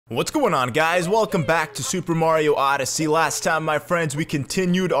What's going on, guys? Welcome back to Super Mario Odyssey. Last time, my friends, we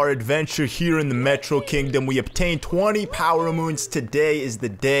continued our adventure here in the Metro Kingdom. We obtained 20 Power Moons. Today is the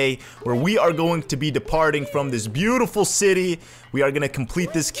day where we are going to be departing from this beautiful city. We are going to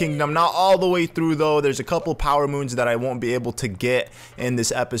complete this kingdom. Not all the way through, though. There's a couple Power Moons that I won't be able to get in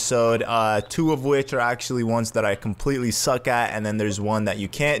this episode. Two of which are actually ones that I completely suck at. And then there's one that you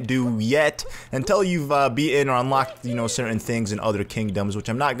can't do yet until you've beaten or unlocked, certain things in other kingdoms, which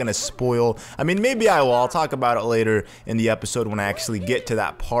I'm not going to spoil. I mean, maybe I will. I'll talk about it later in the episode when I actually get to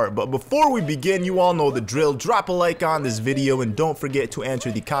that part. But before we begin, you all know the drill. Drop a like on this video and don't forget to answer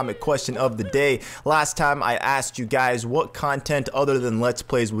the comment question of the day. Last time I asked you guys what content other than Let's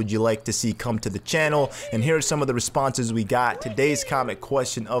Plays would you like to see come to the channel, and here are some of the responses we got. Today's comment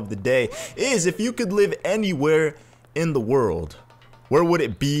question of the day is, if you could live anywhere in the world, where would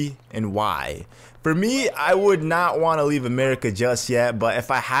it be and why? For me, I would not want to leave America just yet, but if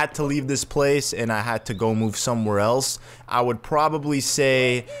I had to leave this place and I had to go move somewhere else, I would probably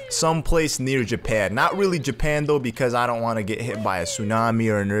say someplace near Japan. Not really Japan though, because I don't want to get hit by a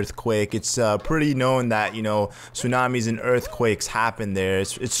tsunami or an earthquake. It's pretty known that, tsunamis and earthquakes happen there.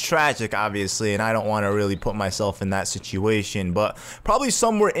 It's tragic, obviously, and I don't want to really put myself in that situation, but probably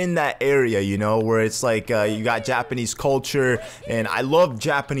somewhere in that area, where it's like you got Japanese culture, and I love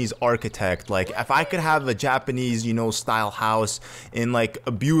Japanese architect. Like, if I could have a Japanese, style house in like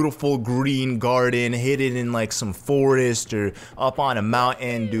a beautiful green garden hidden in like some forest or up on a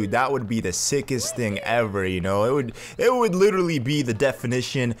mountain, dude, that would be the sickest thing ever. It would literally be the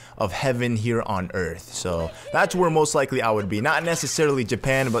definition of heaven here on earth. So that's where most likely I would be. Not necessarily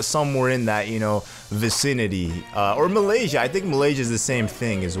Japan, but somewhere in that, vicinity, or Malaysia. I think Malaysia is the same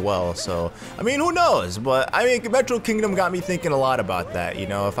thing as well. So I mean, who knows? But I mean, Metro Kingdom got me thinking a lot about that.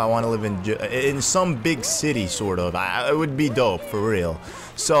 If I want to live in some big city, sort of, it would be dope for real.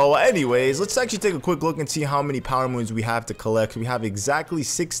 So anyways, let's actually take a quick look and see how many Power Moons we have to collect. We have exactly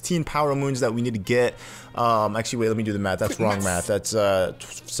 16 Power Moons that we need to get. Actually, wait, let me do the math. That's wrong math. That's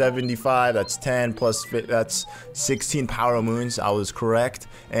 75, that's 10 plus, that's 16 Power Moons. I was correct.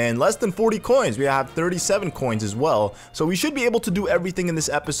 And less than 40 coins. We have 37 coins as well. So we should be able to do everything in this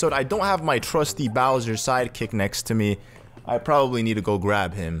episode. I don't have my trusty Bowser sidekick next to me. I probably need to go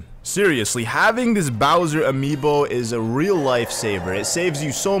grab him. Seriously, having this Bowser amiibo is a real lifesaver. It saves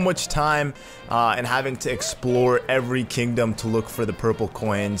you so much time and having to explore every kingdom to look for the purple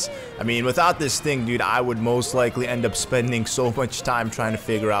coins. I mean, without this thing, dude, I would most likely end up spending so much time trying to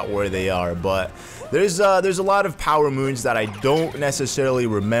figure out where they are. But there's a lot of Power Moons that I don't necessarily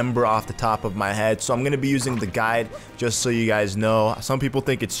remember off the top of my head, so I'm gonna be using the guide just so you guys know. Some people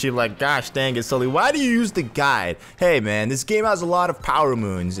think it's cheap, like, gosh dang it, Sully, why do you use the guide? Hey man, this game has a lot of Power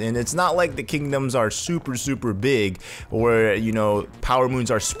Moons, and it's not like the kingdoms are super big, where Power Moons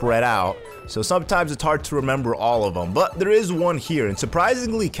are spread out. So sometimes it's hard to remember all of them, but there is one here, and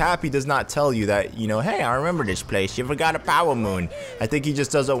surprisingly, Cappy does not tell you that, hey, I remember this place, you forgot a Power Moon. I think he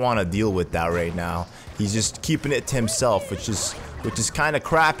just doesn't want to deal with that right now. He's just keeping it to himself, which is kind of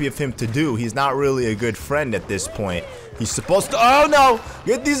crappy of him to do. He's not really a good friend at this point. He's supposed to, oh no,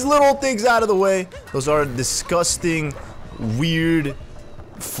 get these little things out of the way. Those are disgusting, weird,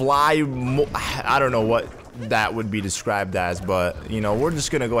 I don't know what that would be described as, but we're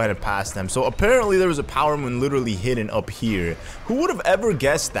just gonna go ahead and pass them. So apparently there was a Power Moon literally hidden up here. Who would have ever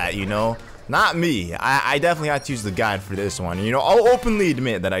guessed that? Not me. I definitely had to use the guide for this one. I'll openly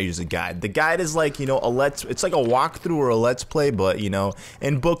admit that I use a guide. The guide is like, it's like a walkthrough or a let's play, but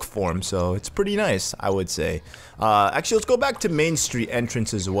in book form, so it's pretty nice, I would say. Actually, let's go back to Main Street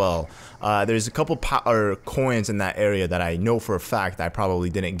entrance as well. There's a couple coins in that area that I know for a fact I probably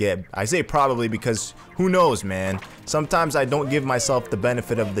didn't get. I say probably because who knows, man. Sometimes I don't give myself the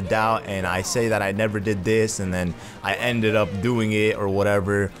benefit of the doubt, and I say that I never did this, and then I ended up doing it or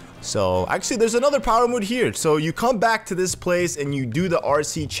whatever. So actually there's another Power Moon here. So you come back to this place and you do the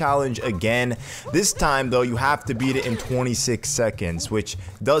RC challenge again. This time though, you have to beat it in 26 seconds, which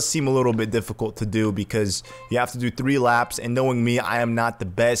does seem a little bit difficult to do because you have to do 3 laps, and knowing me, I am not the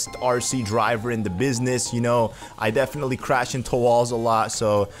best RC driver in the business. I definitely crash into walls a lot,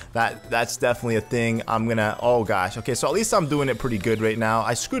 so that's definitely a thing. I'm gonna, oh gosh, okay, so at least I'm doing it pretty good right now.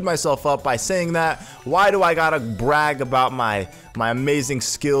 I screwed myself up by saying that. Why do I gotta brag about my amazing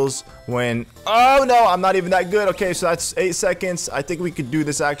skills when, oh no, I'm not even that good. Okay, so that's 8 seconds. I think we could do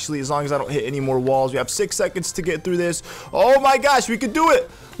this actually, as long as I don't hit any more walls. We have 6 seconds to get through this. Oh my gosh, we could do it.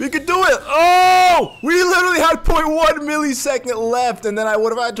 We could do it. Oh, we literally had 0.1 millisecond left, and then I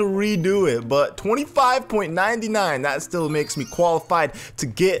would have had to redo it. But 25.99, that still makes me qualified to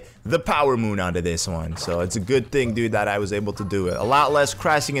get the power moon out of this one. So it's a good thing, dude, that I was able to do it. A lot less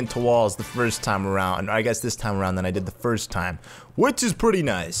crashing into walls the first time around, or I guess this time around, than I did the first time, which is pretty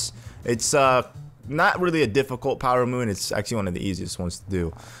nice. It's not really a difficult power moon. It's actually one of the easiest ones to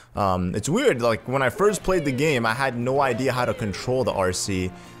do. It's weird, like when I first played the game, I had no idea how to control the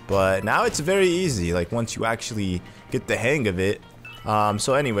RC, but now it's very easy, like once you actually get the hang of it.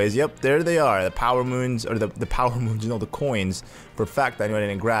 So anyways, yep, there they are, the power moons, or the power moons, you know, the coins. For a fact, I know I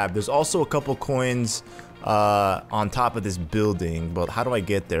didn't grab. There's also a couple coins on top of this building, but how do I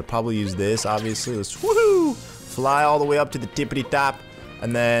get there? Probably use this, obviously. Let's woohoo! Fly all the way up to the tippity top,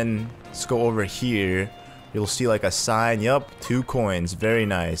 and then let's go over here. You'll see like a sign. Yup, 2 coins. Very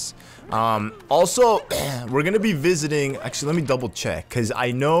nice. Also, we're gonna be visiting. Actually, let me double check, because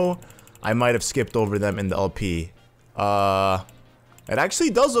I know I might have skipped over them in the LP. It actually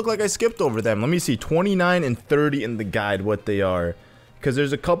does look like I skipped over them. Let me see, 29 and 30 in the guide, what they are. Because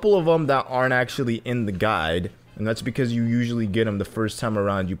there's a couple of them that aren't actually in the guide. And that's because you usually get them the first time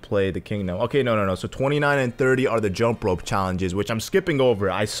around you play the kingdom. Okay, no. So 29 and 30 are the jump rope challenges, which I'm skipping over.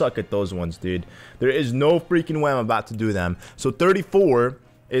 I suck at those ones, dude. There is no freaking way I'm about to do them. So 34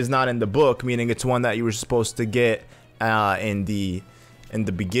 is not in the book, meaning it's one that you were supposed to get in the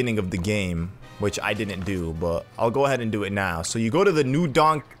beginning of the game, which I didn't do, but I'll go ahead and do it now. So you go to the New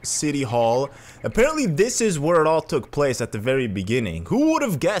Donk City Hall. Apparently this is where it all took place at the very beginning. Who would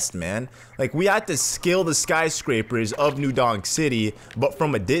have guessed, man? Like, we had to scale the skyscrapers of New Donk City, but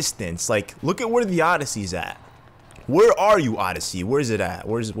from a distance. Like, look at where the Odyssey's at. Where are you, Odyssey? Where's it at?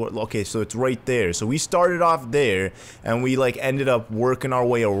 Okay, so it's right there. So we started off there, and we like ended up working our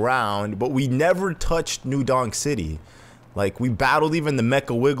way around, but we never touched New Donk City. Like, we battled even the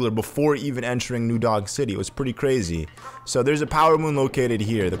Mecha Wiggler before even entering New Donk City. It was pretty crazy. So there's a power moon located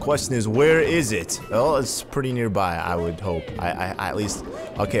here. The question is, where is it? Well, it's pretty nearby, I would hope. I at least,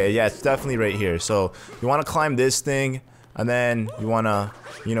 okay, yeah, it's definitely right here. So you want to climb this thing, and then you want to,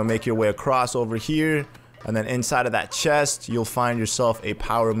 you know, make your way across over here. And then inside of that chest, you'll find yourself a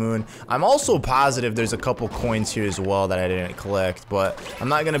power moon. I'm also positive there's a couple coins here as well that I didn't collect, but I'm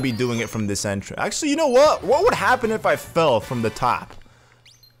not going to be doing it from this entrance. Actually, you know what? What would happen if I fell from the top?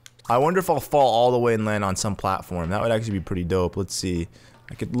 I wonder if I'll fall all the way and land on some platform. That would actually be pretty dope. Let's see.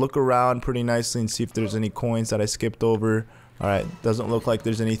 I could look around pretty nicely and see if there's any coins that I skipped over. Alright, doesn't look like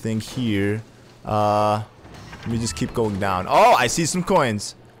there's anything here. Let me just keep going down. Oh, I see some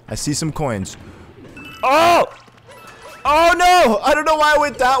coins. I see some coins. Oh! Oh no! I don't know why I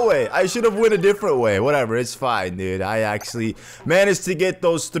went that way. I should have went a different way. Whatever, it's fine, dude. I actually managed to get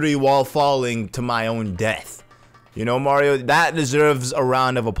those 3 while falling to my own death. You know, Mario, that deserves a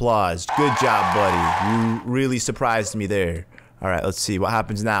round of applause. Good job, buddy. You really surprised me there. Alright, let's see what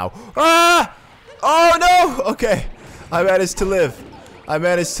happens now. Ah! Oh no! Okay. I managed to live. I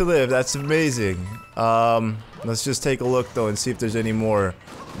managed to live. That's amazing. Let's just take a look though and see if there's any more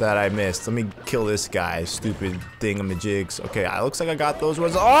that I missed. Let me kill this guy, stupid thingamajigs. Okay, it looks like I got those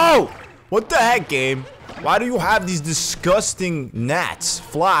ones. Oh! What the heck, game? Why do you have these disgusting gnats,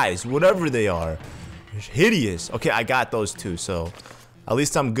 flies, whatever they are? They're hideous. Okay, I got those too, so at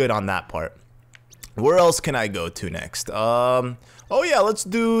least I'm good on that part. Where else can I go to next? Oh yeah, let's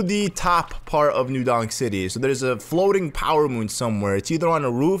do the top part of New Donk City. So there's a floating power moon somewhere. It's either on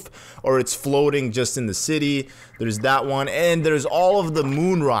a roof or it's floating just in the city. There's that one, and there's all of the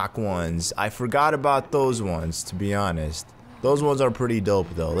moon rock ones. I forgot about those ones, to be honest. Those ones are pretty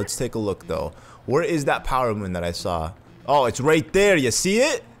dope though. Let's take a look though. Where is that power moon that I saw? Oh, it's right there. You see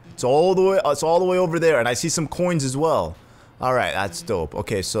it? It's all the way over there, and I see some coins as well. All right, that's dope.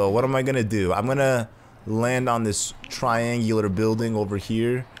 Okay, so what am I gonna do? I'm gonna land on this triangular building over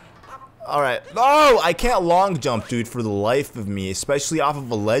here. All right. Oh, I can't long jump, dude, for the life of me, especially off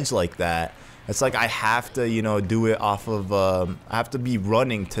of a ledge like that. It's like I have to, you know, do it off of. I have to be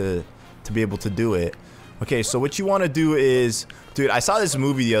running to be able to do it. Okay, so what you want to do is, dude, I saw this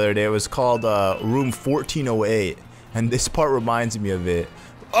movie the other day. It was called Room 1408, and this part reminds me of it.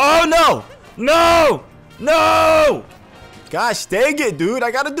 Oh no! No! No! Gosh dang it, dude.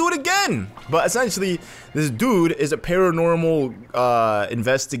 I gotta do it again. But essentially, this dude is a paranormal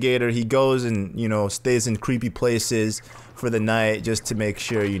investigator. He goes and, you know, stays in creepy places for the night just to make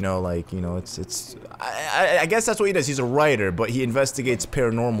sure, you know, like, you know, I guess that's what he does. He's a writer, but he investigates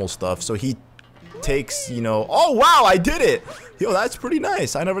paranormal stuff. So he takes, you know, oh wow, I did it. Yo, that's pretty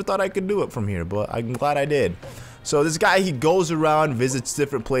nice. I never thought I could do it from here, but I'm glad I did. So this guy, he goes around, visits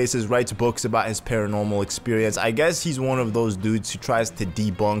different places, writes books about his paranormal experience. I guess he's one of those dudes who tries to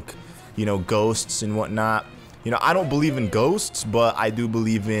debunk, you know, ghosts and whatnot. You know, I don't believe in ghosts, but I do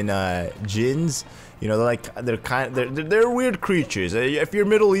believe in jinns. You know, they're weird creatures. If you're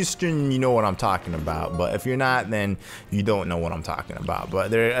Middle Eastern, you know what I'm talking about. But if you're not, then you don't know what I'm talking about. But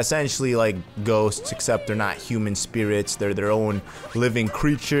they're essentially like ghosts, except they're not human spirits. They're their own living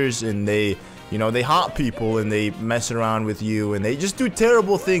creatures, and they, you know, they haunt people and they mess around with you, and they just do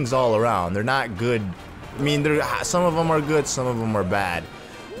terrible things all around. They're not good. I mean, some of them are good, some of them are bad.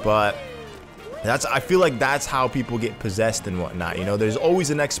 But I feel like that's how people get possessed and whatnot. You know, there's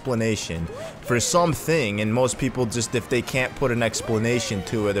always an explanation for something, and most people just, if they can't put an explanation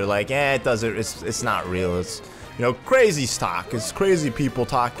to it, they're like, it's not real. It's, you know, crazy talk. It's crazy people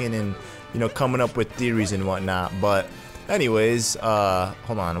talking and, you know, coming up with theories and whatnot. But anyways,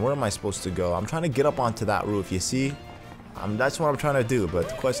 hold on, where am I supposed to go? I'm trying to get up onto that roof, you see? That's what I'm trying to do, but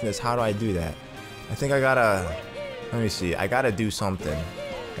the question is, how do I do that? I think I gotta, let me see, I gotta do something.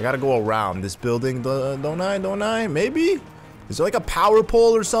 I gotta go around this building, don't I? Maybe? Is there like a power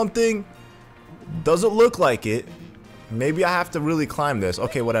pole or something? Doesn't look like it. Maybe I have to really climb this.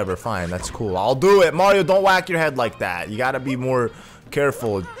 Okay, whatever, fine, that's cool. I'll do it. Mario, don't whack your head like that. You gotta be more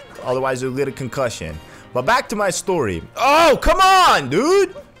careful, otherwise you'll get a concussion. But back to my story. Oh, come on,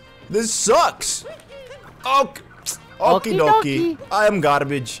 dude! This sucks. Oh, okie dokie. I am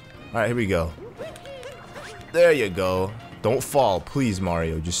garbage. Alright, here we go. There you go. Don't fall, please,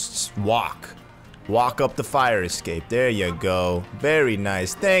 Mario. Just walk. Walk up the fire escape. There you go. Very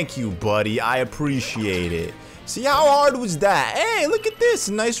nice. Thank you, buddy. I appreciate it. See, how hard was that? Hey, look at this.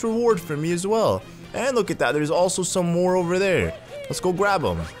 A nice reward for me as well. And look at that. There's also some more over there. Let's go grab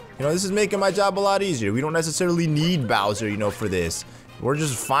them. You know, this is making my job a lot easier. We don't necessarily need Bowser, you know, for this. We're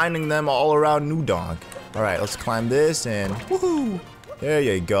just finding them all around New Donk. Alright, let's climb this and woohoo! There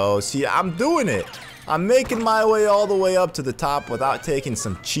you go. See, I'm doing it. I'm making my way all the way up to the top without taking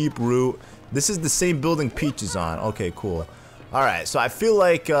some cheap route. This is the same building Peach is on. Okay, cool. Alright, so I feel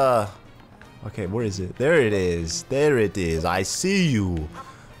like, okay, where is it? There it is. There it is. I see you.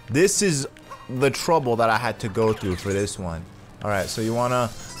 This is the trouble that I had to go through for this one. Alright, so you wanna...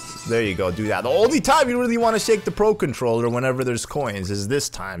 There you go, do that. The only time you really want to shake the Pro Controller whenever there's coins is this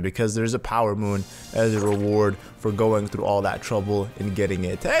time, because there's a Power Moon as a reward for going through all that trouble and getting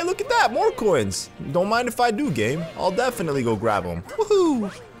it. Hey, look at that, more coins. Don't mind if I do, game. I'll definitely go grab them.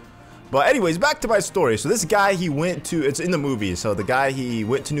 Woohoo! But anyways, back to my story. So this guy, he went to, it's in the movie, so the guy, he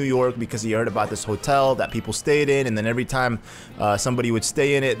went to New York because he heard about this hotel that people stayed in, and then every time somebody would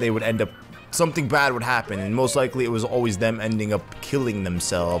stay in it, they would end up, something bad would happen, and most likely it was always them ending up killing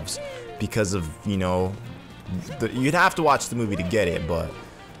themselves because of, you know, you'd have to watch the movie to get it. But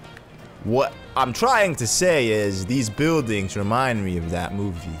what I'm trying to say is these buildings remind me of that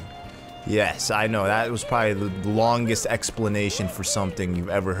movie. Yes, I know, that was probably the longest explanation for something you've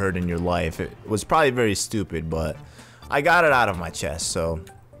ever heard in your life. It was probably very stupid, but I got it out of my chest, so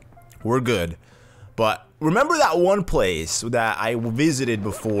we're good. But remember that one place that I visited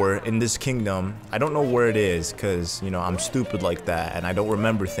before in this kingdom? I don't know where it is because, you know, I'm stupid like that and I don't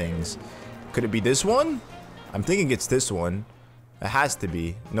remember things. Could it be this one? I'm thinking it's this one. It has to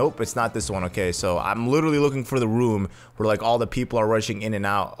be. Nope, it's not this one. Okay, so I'm literally looking for the room where like all the people are rushing in and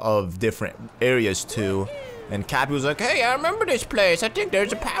out of different areas to. And Cappy was like, hey, I remember this place. I think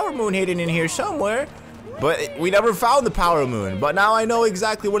there's a Power Moon hidden in here somewhere. But we never found the Power Moon. But now I know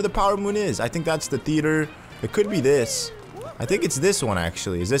exactly where the Power Moon is. I think that's the theater. It could be this. I think it's this one,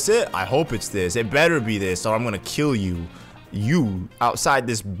 actually. Is this it? I hope it's this. It better be this, or I'm gonna kill you. You, outside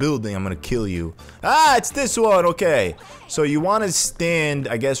this building, I'm gonna kill you. Ah, it's this one. Okay. So you want to stand,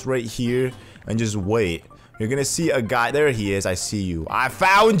 I guess, right here and just wait. You're gonna see a guy. There he is. I see you. I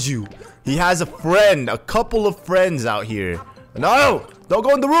found you. He has a friend. A couple of friends out here. No! Don't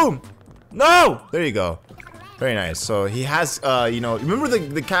go in the room. No! There you go. Very nice. So he has, you know, remember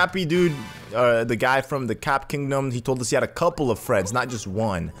the Cappy dude, the guy from the Cap Kingdom? He told us he had a couple of friends, not just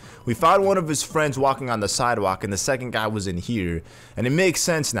one. We found one of his friends walking on the sidewalk, and the second guy was in here. And it makes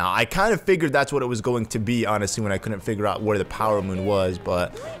sense now. I kind of figured that's what it was going to be, honestly, when I couldn't figure out where the Power Moon was,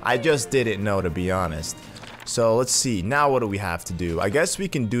 but I just didn't know, to be honest. So let's see. Now what do we have to do? I guess we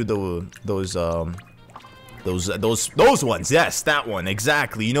can do those ones. Yes, that one.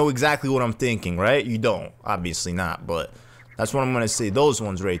 Exactly. You know exactly what I'm thinking, right? You don't. Obviously not, but that's what I'm going to say. Those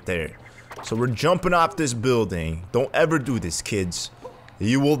ones right there. So we're jumping off this building. Don't ever do this, kids.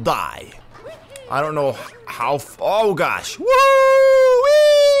 You will die. I don't know how. Oh, gosh. Woo!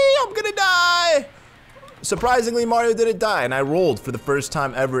 I'm going to die. surprisingly, Mario didn't die, and I rolled for the first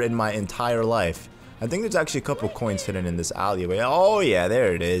time ever in my entire life. I think there's actually a couple coins hidden in this alleyway. Oh yeah,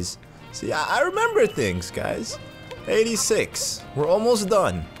 there it is. See, I remember things, guys. 86. We're almost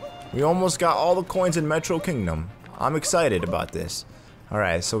done. We almost got all the coins in Metro Kingdom. I'm excited about this.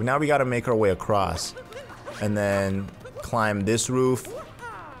 Alright, so now we gotta make our way across. And then climb this roof.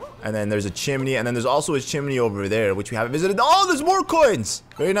 And then there's a chimney. And then there's also a chimney over there, which we haven't visited. Oh, there's more coins!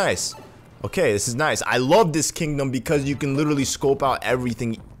 Very nice. Okay, this is nice. I love this kingdom because you can literally scope out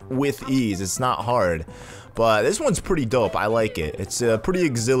everything with ease. It's not hard. But this one's pretty dope. I like it. It's pretty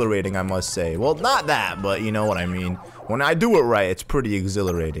exhilarating, I must say. Well, not that, but you know what I mean. When I do it right, it's pretty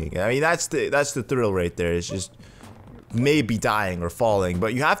exhilarating. I mean, that's the thrill right there. It's just maybe dying or falling,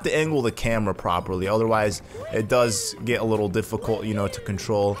 but you have to angle the camera properly, otherwise it does get a little difficult, you know, to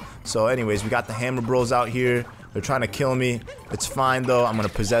control. So anyways, we got the Hammer Bros out here. They're trying to kill me. It's fine though. I'm gonna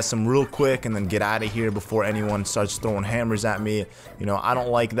possess them real quick and then get out of here before anyone starts throwing hammers at me. You know, I don't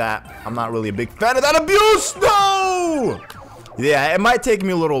like that. I'm not really a big fan of that abuse. No! Yeah, it might take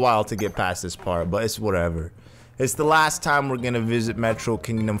me a little while to get past this part, but it's whatever. It's the last time we're gonna visit Metro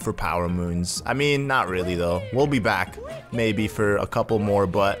Kingdom for Power Moons. I mean, not really though. We'll be back maybe for a couple more,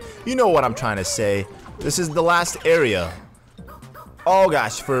 but you know what I'm trying to say. This is the last area. Oh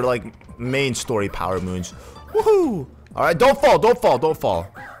gosh, for like main story Power Moons. Woohoo! Alright, don't fall, don't fall, don't fall.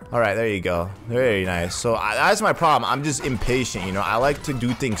 Alright, there you go. Very nice. So that's my problem. I'm just impatient, you know. I like to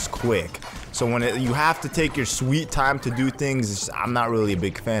do things quick. So when you have to take your sweet time to do things, I'm not really a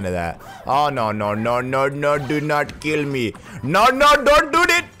big fan of that. Oh, no, no, no, no, no, do not kill me. No, no, don't do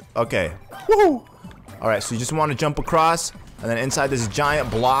it. Okay. Woohoo! Alright, so you just want to jump across, and then inside this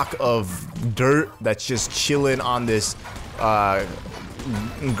giant block of dirt that's just chilling on this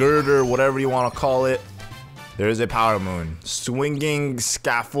girder, whatever you want to call it. There's a Power Moon. Swinging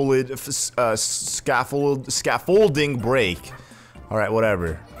scaffolding break. Alright,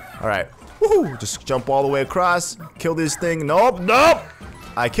 whatever. Alright. Woohoo! Just jump all the way across. Kill this thing. Nope, nope!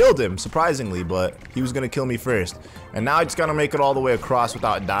 I killed him, surprisingly, but he was gonna kill me first. And now I just gotta make it all the way across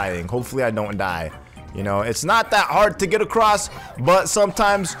without dying. Hopefully I don't die. You know, it's not that hard to get across, but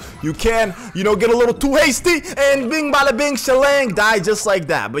sometimes you can, you know, get a little too hasty and bing bada bing shalang, die just like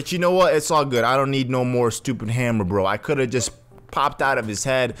that. But you know what? It's all good. I don't need no more stupid hammer, bro. I could have just popped out of his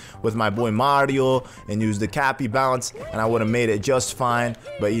head with my boy Mario and used the Cappy bounce, and I would have made it just fine.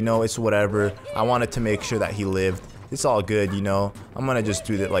 But you know, it's whatever. I wanted to make sure that he lived. It's all good, you know. I'm gonna just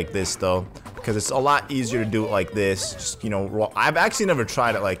do it like this though, because it's a lot easier to do it like this. Just, you know, I've actually never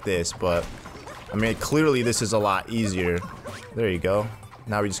tried it like this, but I mean, clearly this is a lot easier. There you go.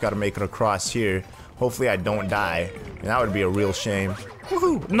 Now we just gotta make it across here. Hopefully I don't die. And that would be a real shame.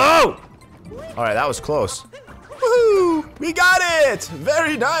 Woohoo! No! Alright, that was close. Woohoo! We got it!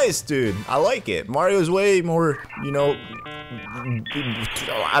 Very nice, dude. I like it. Mario's way more, you know,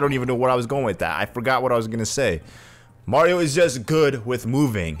 I don't even know where I was going with that. I forgot what I was gonna say. Mario is just good with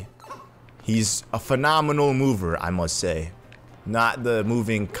moving. He's a phenomenal mover, I must say. Not the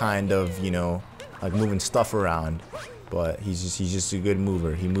moving kind of, you know, like moving stuff around, but he's just a good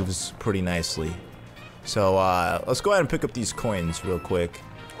mover. He moves pretty nicely. So let's go ahead and pick up these coins real quick.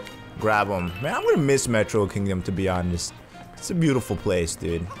 Grab them. Man, I'm gonna miss Metro Kingdom, to be honest. It's a beautiful place,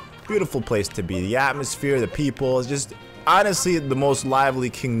 dude. Beautiful place to be. The atmosphere, the people, it's just honestly the most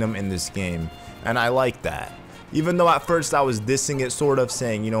lively kingdom in this game, and I like that. Even though at first I was dissing it, sort of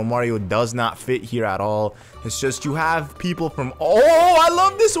saying, you know, Mario does not fit here at all. It's just you have people from, oh, I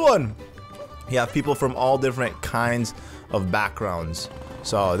love this one. You have people from all different kinds of backgrounds.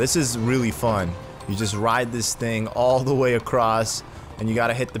 So this is really fun. You just ride this thing all the way across, and you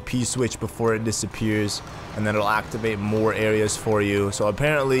gotta hit the P switch before it disappears, and then it'll activate more areas for you. So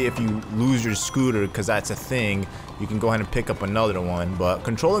apparently if you lose your scooter, because that's a thing, you can go ahead and pick up another one. But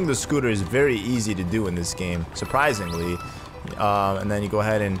controlling the scooter is very easy to do in this game, surprisingly. And then you go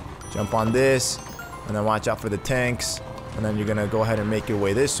ahead and jump on this, and then watch out for the tanks, and then you're gonna go ahead and make your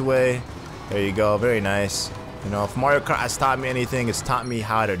way this way. There you go, very nice. You know, if Mario Kart has taught me anything, it's taught me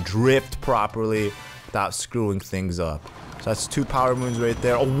how to drift properly without screwing things up. So that's 2 Power Moons right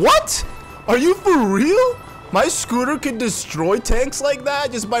there. Oh, what? Are you for real? My scooter can destroy tanks like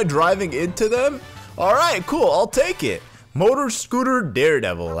that just by driving into them? Alright, cool, I'll take it. Motor Scooter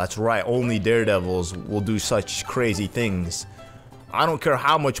Daredevil. That's right, only daredevils will do such crazy things. I don't care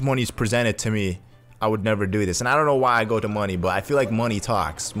how much money's presented to me, I would never do this. And I don't know why I go to money, but I feel like money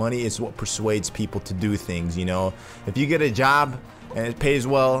talks. Money is what persuades people to do things, you know? If you get a job and it pays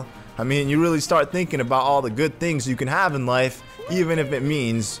well, I mean, you really start thinking about all the good things you can have in life, even if it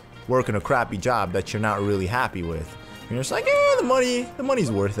means working a crappy job that you're not really happy with. And you're just like, the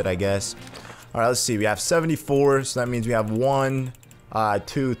money's worth it, I guess. All right, let's see. We have 74, so that means we have 1,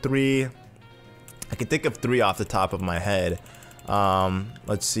 2, 3. I can think of 3 off the top of my head.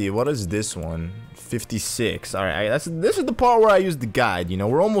 Let's see. What is this one? 56. All right, this is the part where I use the guide. You know,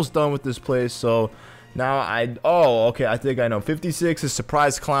 we're almost done with this place, so now oh, okay, I think I know. 56 is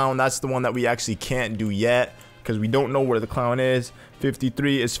surprise clown. That's the one that we actually can't do yet because we don't know where the clown is.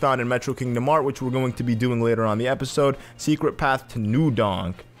 53 is found in Metro Kingdom Art, which we're going to be doing later on the episode. Secret path to New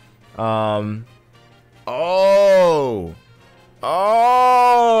Donk. Oh,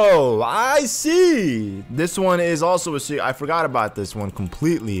 I see. This one is also a secret. I forgot about this one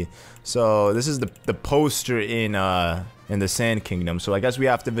completely. So this is the poster in the Sand Kingdom. So I guess we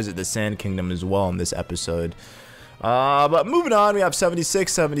have to visit the Sand Kingdom as well in this episode. But moving on, we have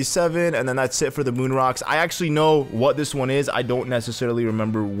 76, 77, and then that's it for the moon rocks. I actually know what this one is. I don't necessarily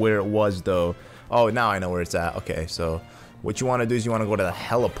remember where it was though. Oh, now I know where it's at. Okay, so what you want to do is you want to go to the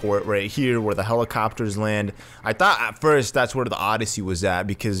heliport right here where the helicopters land. I thought at first that's where the Odyssey was at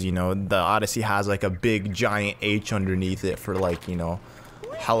because, you know, the Odyssey has like a big giant H underneath it for like, you know,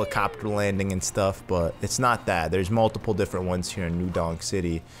 helicopter landing and stuff, but it's not that. There's multiple different ones here in New Donk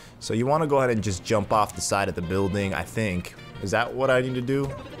City. So you want to go ahead and just jump off the side of the building, I think. Is that what I need to do?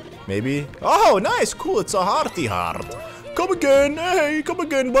 Maybe? Oh, nice, cool, it's a hearty heart. Come again, hey, come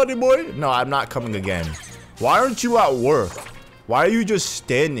again, buddy boy. No, I'm not coming again. Why aren't you at work? Why are you just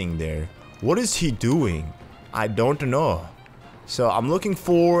standing there? What is he doing? I don't know. So I'm looking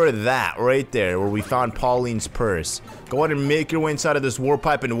for that right there where we found Pauline's purse. Go ahead and make your way inside of this warp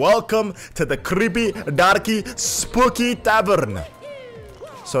pipe and welcome to the creepy, darky, spooky tavern.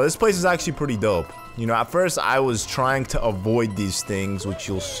 So this place is actually pretty dope. You know, at first I was trying to avoid these things, which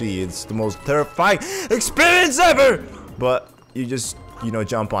you'll see. It's the most terrifying experience ever. But you just, you know,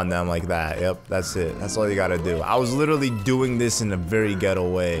 jump on them like that. Yep, that's it. That's all you gotta do. I was literally doing this in a very ghetto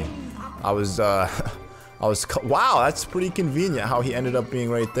way. Wow, that's pretty convenient how he ended up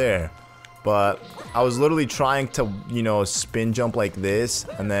being right there. But I was literally trying to, you know, spin jump like this,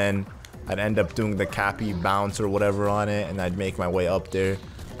 and then I'd end up doing the cappy bounce or whatever on it, and I'd make my way up there.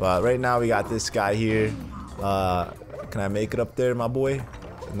 But right now we got this guy here. Can I make it up there, my boy?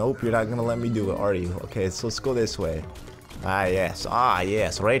 Nope, you're not gonna let me do it, are you? Okay, so let's go this way. Ah, yes,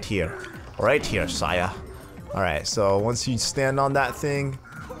 right here, sire. All right, so once you stand on that thing,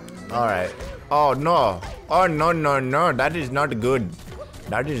 all right. Oh no, no, that is not good.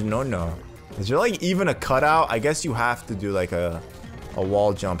 That is no. Is there like even a cutout? I guess you have to do like a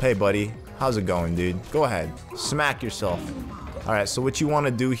wall jump. Hey buddy, how's it going, dude? Go ahead, smack yourself. All right, so what you want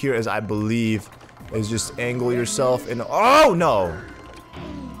to do here is, I believe, is just angle yourself and oh no,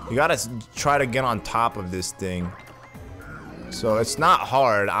 you gotta try to get on top of this thing. So it's not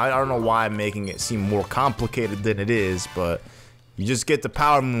hard. I don't know why I'm making it seem more complicated than it is, but you just get the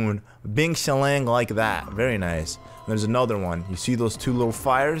power moon, bing shalang like that. Very nice. And there's another one. You see those two little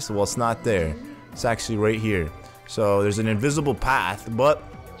fires? Well, it's not there. It's actually right here. So there's an invisible path, but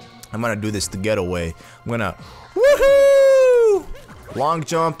I'm gonna do this the getaway. I'm gonna woohoo! Long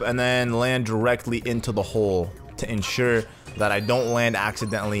jump and then land directly into the hole to ensure that I don't land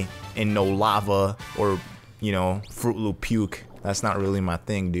accidentally in no lava or, you know, Fruit Loop puke. That's not really my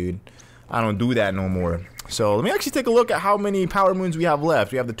thing, dude. I don't do that no more. So let me actually take a look at how many power moons we have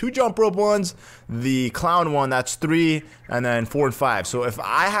left. We have the 2 jump rope ones, the clown one, that's 3, and then 4 and 5. So if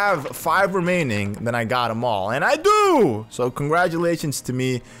I have 5 remaining, then I got them all, and I do. So congratulations to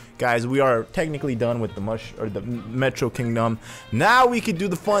me, guys. We are technically done with the Metro Kingdom. Now we could do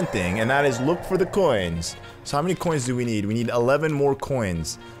the fun thing, and that is look for the coins. So how many coins do we need? We need 11 more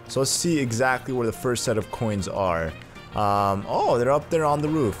coins. So let's see exactly where the first set of coins are. Oh, they're up there on the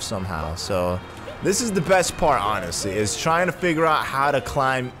roof somehow. So this is the best part, honestly, is trying to figure out how to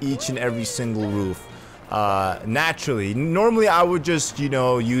climb each and every single roof naturally. Normally I would just, you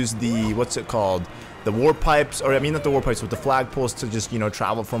know, use the, what's it called, the warp pipes, or I mean not the warp pipes, but the flagpoles to just, you know,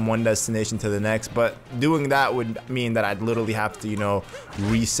 travel from one destination to the next. But doing that would mean that I'd literally have to, you know,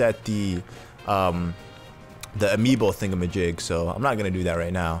 reset the amiibo thingamajig. So I'm not gonna do that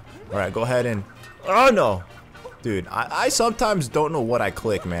right now. All right, go ahead and, oh no. Dude, I sometimes don't know what I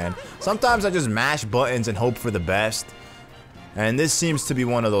click, man. Sometimes I just mash buttons and hope for the best. And this seems to be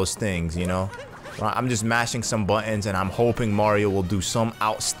one of those things, you know? I'm just mashing some buttons and I'm hoping Mario will do some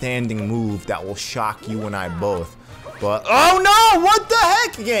outstanding move that will shock you and I both. But, oh no! What the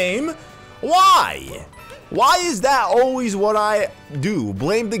heck, game? Why? Why is that always what I do?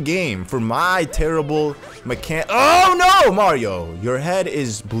 Blame the game for my terrible mechanic. Oh no, Mario! Your head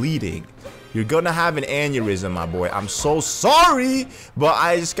is bleeding. You're gonna have an aneurysm, my boy. I'm so sorry, but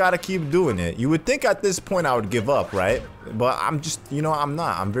I just gotta keep doing it. You would think at this point I would give up, right? But I'm just, you know, I'm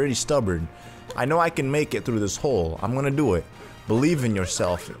not. I'm very stubborn. I know I can make it through this hole. I'm gonna do it. Believe in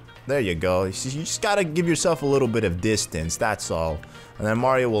yourself. There you go. You just gotta give yourself a little bit of distance, that's all. And then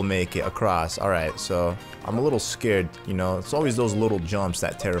Mario will make it across. Alright, so I'm a little scared, you know. It's always those little jumps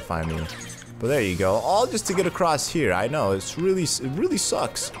that terrify me. But there you go. All just to get across here. I know, it really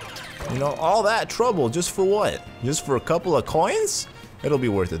sucks. You know, all that trouble just for what? Just for a couple of coins? It'll be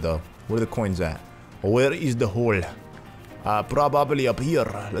worth it though. Where are the coins at? Where is the hole? Probably up here.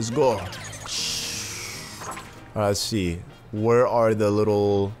 Let's go. Let's see. Where are the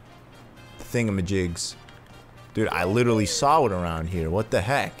little thingamajigs? Dude, I literally saw it around here. What the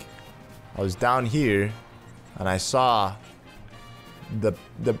heck? I was down here and I saw the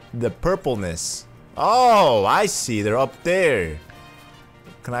purpleness. Oh, I see. They're up there.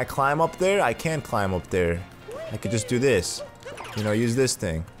 Can I climb up there? I can climb up there. I could just do this. You know, use this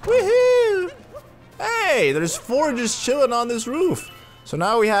thing. Woohoo! Hey, there's 4 just chilling on this roof. So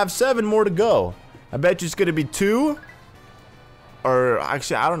now we have 7 more to go. I bet you it's gonna be 2. Or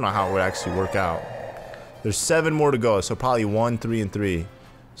actually, I don't know how it would actually work out. There's 7 more to go, so probably 1, 3, and 3.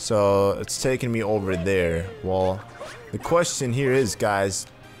 So it's taking me over there. Well, the question here is, guys,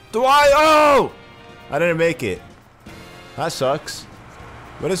 oh! I didn't make it. That sucks.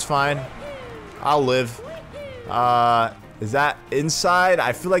 But it's fine. I'll live. Is that inside?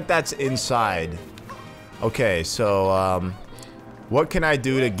 I feel like that's inside. Okay, so what can I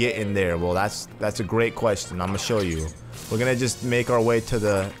do to get in there? Well, that's a great question. I'm gonna show you. We're gonna just make our way to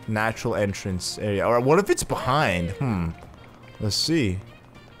the natural entrance area. Or what if it's behind? Let's see.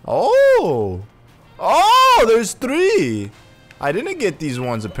 Oh! Oh, there's 3! I didn't get these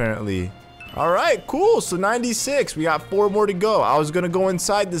ones apparently. Alright, cool. So 96. We got 4 more to go. I was gonna go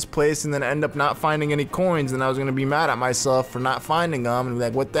inside this place and then end up not finding any coins, and I was gonna be mad at myself for not finding them and be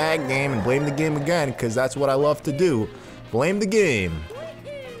like, what the heck, game? And blame the game again, because that's what I love to do. Blame the game.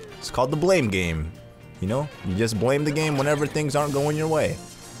 It's called the blame game. You know, you just blame the game whenever things aren't going your way.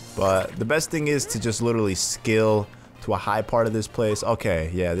 But the best thing is to just literally skill to a high part of this place.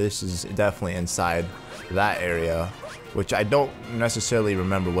 Okay, yeah, this is definitely inside that area, which I don't necessarily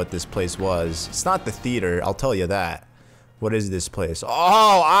remember what this place was. It's not the theater, I'll tell you that. What is this place? Oh,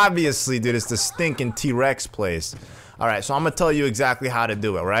 obviously, dude, it's the stinking T-Rex place. Alright, so I'm gonna tell you exactly how to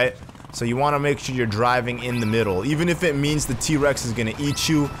do it, right? So you want to make sure you're driving in the middle. Even if it means the T-Rex is gonna eat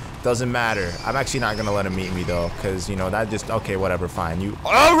you, doesn't matter. I'm actually not gonna let him eat me though, because you know that just okay, whatever, fine. You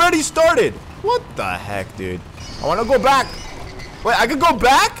already started. What the heck, dude? I want to go back. Wait, I could go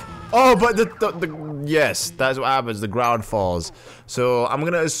back? Oh, but the yes, that's what happens. The ground falls. So I'm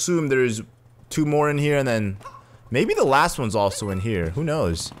gonna assume there's 2 more in here, and then maybe the last one's also in here. Who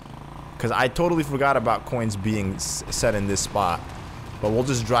knows? Because I totally forgot about coins being set in this spot. But we'll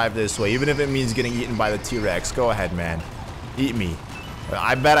just drive this way, even if it means getting eaten by the T-Rex. Go ahead, man. Eat me.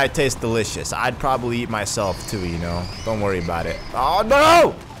 I bet I taste delicious. I'd probably eat myself too, you know. Don't worry about it. Oh,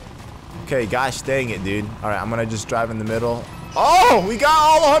 no! Okay, gosh dang it, dude. Alright, I'm gonna just drive in the middle. Oh, we got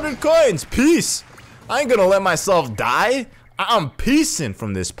all 100 coins. Peace. I ain't gonna let myself die. I'm peacing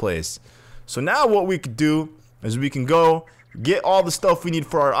from this place. So now what we could do is we can go get all the stuff we need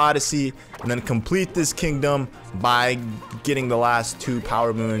for our Odyssey and then complete this kingdom by getting the last 2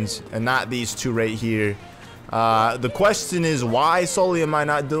 power moons and not these 2 right here. The question is, why, Sully, am I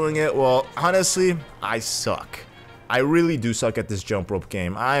not doing it? Well, honestly, I suck. I really do suck at this jump rope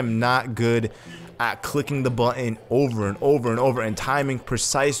game. I am not good at clicking the button over and over and over and timing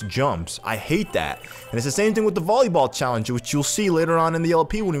precise jumps. I hate that. And it's the same thing with the volleyball challenge, which you'll see later on in the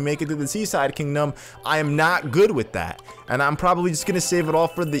LP when we make it to the Seaside Kingdom. I am not good with that. And I'm probably just gonna save it all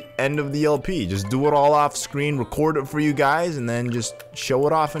for the end of the LP. Just do it all off screen, record it for you guys, and then just show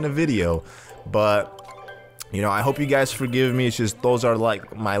it off in a video. But you know, I hope you guys forgive me. It's just those are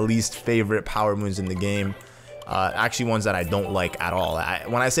like my least favorite power moons in the game. Actually ones that I don't like at all.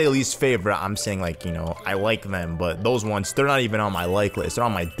 When I say least favorite, I'm saying like, you know, I like them, but those ones, they're not even on my like list. They're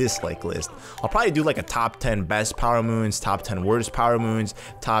on my dislike list. I'll probably do like a top 10 best power moons, top 10 worst power moons,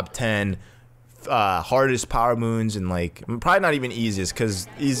 top 10 hardest power moons, and like probably not even easiest, because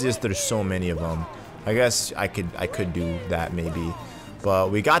easiest there's so many of them. I guess I could do that maybe.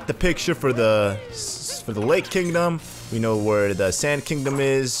 But we got the picture for the Lake Kingdom. We know where the Sand Kingdom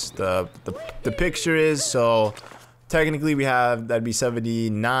is. The picture is. So technically we have, that'd be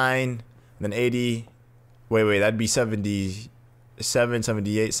 79, then 80. Wait, that'd be 77,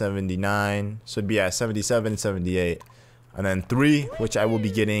 78, 79. So it'd be at 77, 78, and then 3, which I will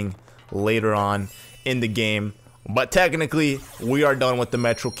be getting later on in the game. But technically we are done with the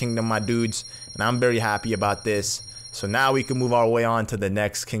Metro Kingdom, my dudes, and I'm very happy about this. So now we can move our way on to the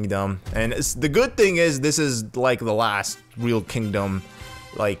next kingdom. And the good thing is this is like the last real kingdom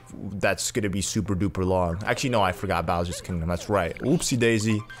like, that's gonna be super duper long. Actually, no, I forgot Bowser's Kingdom. That's right. Oopsie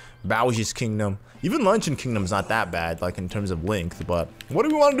daisy. Bowser's Kingdom. Even Luncheon Kingdom's not that bad, like in terms of length. But what do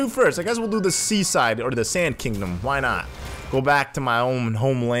we want to do first? I guess we'll do the seaside or the Sand Kingdom. Why not? Go back to my own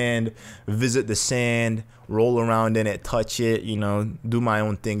homeland, visit the sand, roll around in it, touch it, you know, do my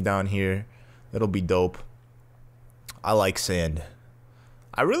own thing down here. It'll be dope. I like sand.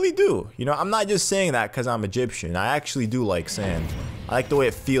 I really do. You know, I'm not just saying that because I'm Egyptian. I actually do like sand. I like the way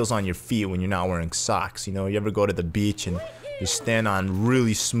it feels on your feet when you're not wearing socks. You know, you ever go to the beach and you stand on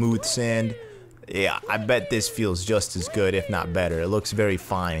really smooth sand? Yeah, I bet this feels just as good, if not better. It looks very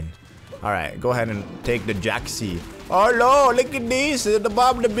fine. Alright, go ahead and take the Jaxi. Oh no, look at this. The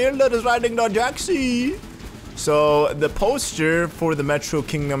Bob the Builder is riding the Jaxi. So, the poster for the Metro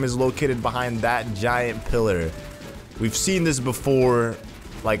Kingdom is located behind that giant pillar. We've seen this before.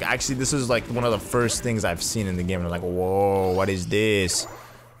 Like, actually, this is like one of the first things I've seen in the game. I'm like, whoa, what is this?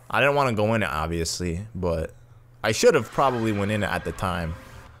 I didn't want to go in it, obviously, but I should have probably went in it at the time.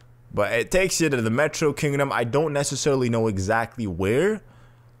 But it takes you to the Metro Kingdom. I don't necessarily know exactly where.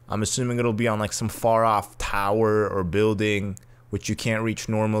 I'm assuming it'll be on like some far off tower or building, which you can't reach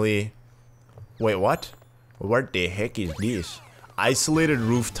normally. Wait, what? What the heck is this? Isolated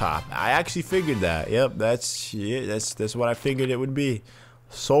rooftop. I actually figured that. Yep, that's what I figured it would be.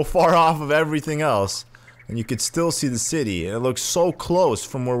 So far off of everything else, and you could still see the city. And it looks so close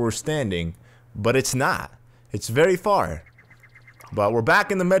from where we're standing, but it's not. It's very far. But we're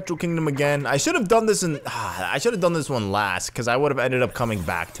back in the Metro Kingdom again. I should have done this I should have done this one last, because I would have ended up coming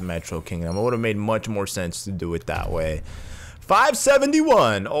back to Metro Kingdom. It would have made much more sense to do it that way.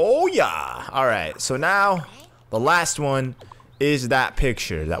 571. Oh yeah. All right. So now the last one is that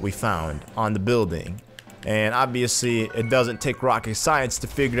picture that we found on the building. And obviously, it doesn't take rocket science to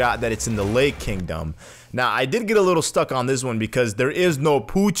figure out that it's in the Lake Kingdom. Now, I did get a little stuck on this one because there is no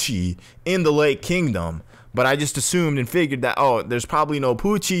Poochie in the Lake Kingdom. But I just assumed and figured that, oh, there's probably no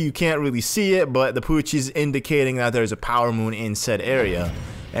Poochie. You can't really see it, but the Poochie's indicating that there's a power moon in said area.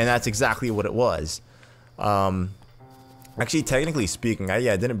 And that's exactly what it was. Actually, technically speaking, I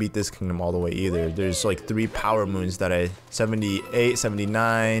didn't beat this kingdom all the way either. There's like 3 power moons that 78,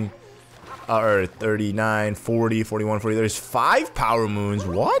 79... or 39, 40, 41, 40. There's 5 power moons.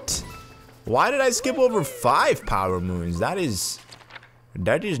 What? Why did I skip over 5 power moons? That is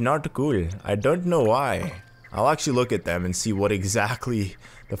not cool. I don't know why. I'll actually look at them and see what exactly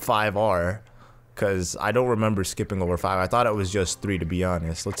the 5 are, because I don't remember skipping over 5. I thought it was just 3, to be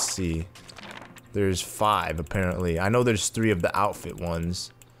honest. Let's see. There's 5 apparently. I know there's 3 of the outfit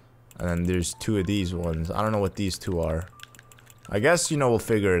ones, and then there's 2 of these ones. I don't know what these 2 are. I guess, you know, we'll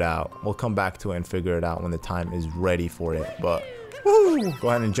figure it out. We'll come back to it and figure it out when the time is ready for it. But, woo! Go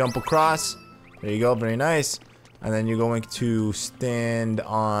ahead and jump across. There you go. Very nice. And then you're going to stand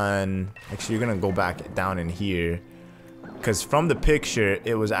on... Actually, you're going to go back down in here. Because from the picture,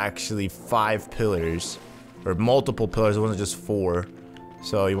 it was actually 5 pillars. Or multiple pillars. It wasn't just 4.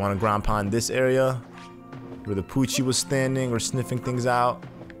 So you want to ground pound this area. Where the Poochie was standing or sniffing things out.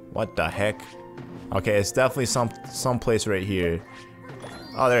 What the heck? Okay, it's definitely some place right here.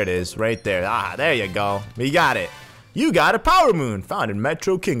 Oh, there it is, right there. Ah, there you go. We got it. You got a power moon found in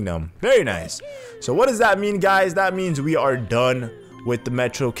Metro Kingdom. Very nice. So what does that mean, guys? That means we are done with the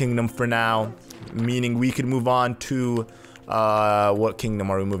Metro Kingdom for now. Meaning we can move on to what kingdom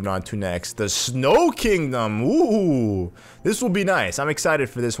are we moving on to next? The Snow Kingdom. Ooh, this will be nice. I'm excited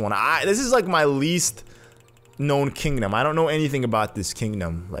for this one. This is like my least known kingdom. I don't know anything about this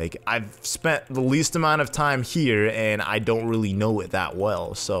kingdom. Like, I've spent the least amount of time here and I don't really know it that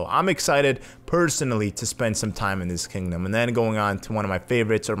well. So I'm excited personally to spend some time in this kingdom, and then going on to one of my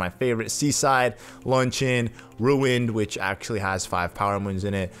favorites, or my favorite, Seaside, Luncheon, Ruined, which actually has 5 power moons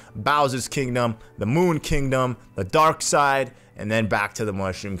in it, Bowser's Kingdom, the Moon Kingdom, the Dark Side, and then back to the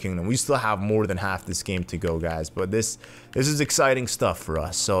Mushroom Kingdom. We still have more than half this game to go, guys, but this is exciting stuff for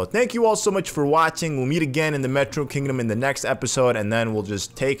us. So thank you all so much for watching. We'll meet again in the Metro Kingdom in the next episode, and then we'll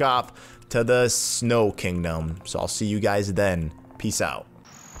just take off to the Snow Kingdom. So I'll see you guys then. Peace out.